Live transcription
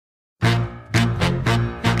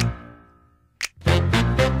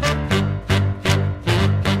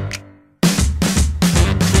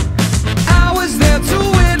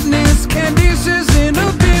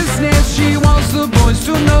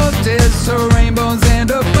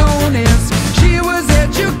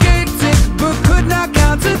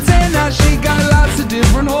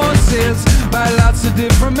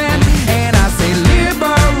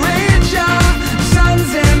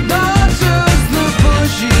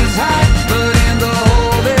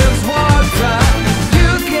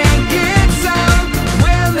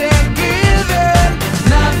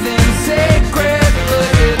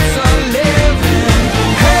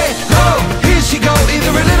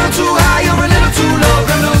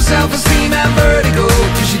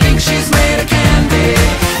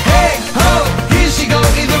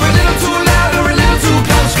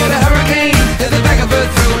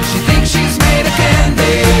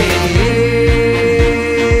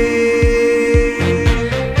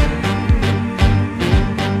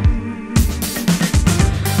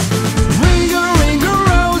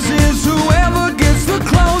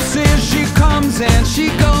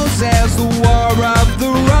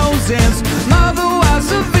sentence. Mother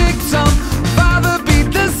was a victim, father beat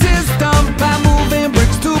the system by moving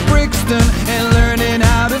bricks to Brixton and learning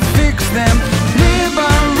how to fix them.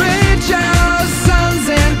 Liberate your sons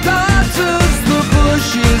and daughters. The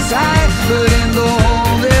bush is high, but